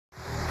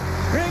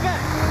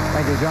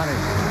Thank you, Johnny.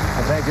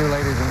 And thank you,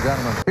 ladies and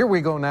gentlemen. Here we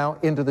go now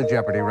into the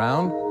Jeopardy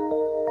round,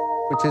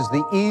 which is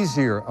the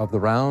easier of the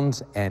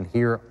rounds, and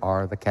here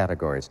are the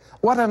categories.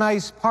 What a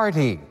nice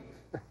party.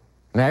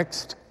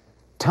 Next,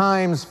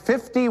 times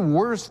 50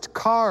 worst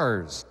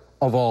cars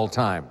of all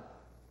time,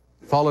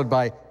 followed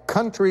by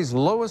country's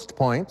lowest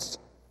points.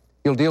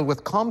 You'll deal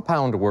with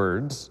compound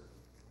words,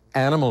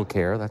 animal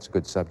care, that's a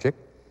good subject.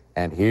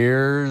 And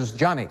here's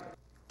Johnny.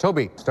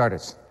 Toby, start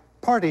us.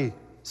 Party,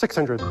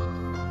 600.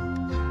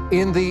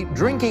 In the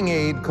drinking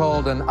aid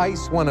called an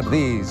ice one of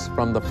these,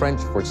 from the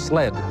French for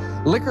sled,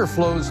 liquor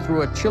flows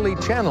through a chilly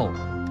channel.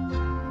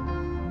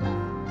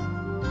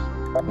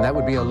 And that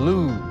would be a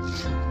luge.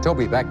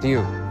 Toby, back to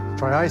you.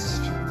 Try ice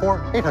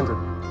for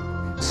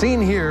 800. Seen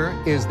here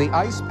is the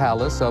ice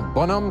palace of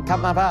Bonhomme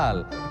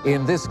Carnaval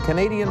in this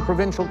Canadian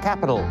provincial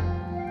capital.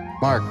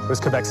 Mark. It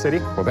was Quebec City?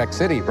 Quebec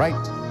City, right.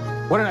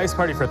 What an ice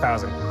party for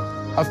 1,000.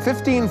 A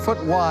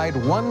 15-foot wide,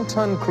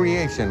 1-ton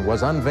creation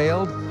was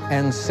unveiled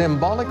and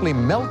symbolically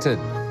melted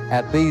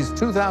at these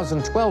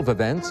 2012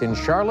 events in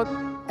Charlotte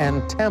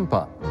and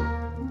Tampa.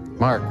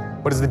 Mark.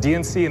 What is the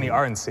DNC and the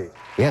RNC?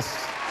 Yes.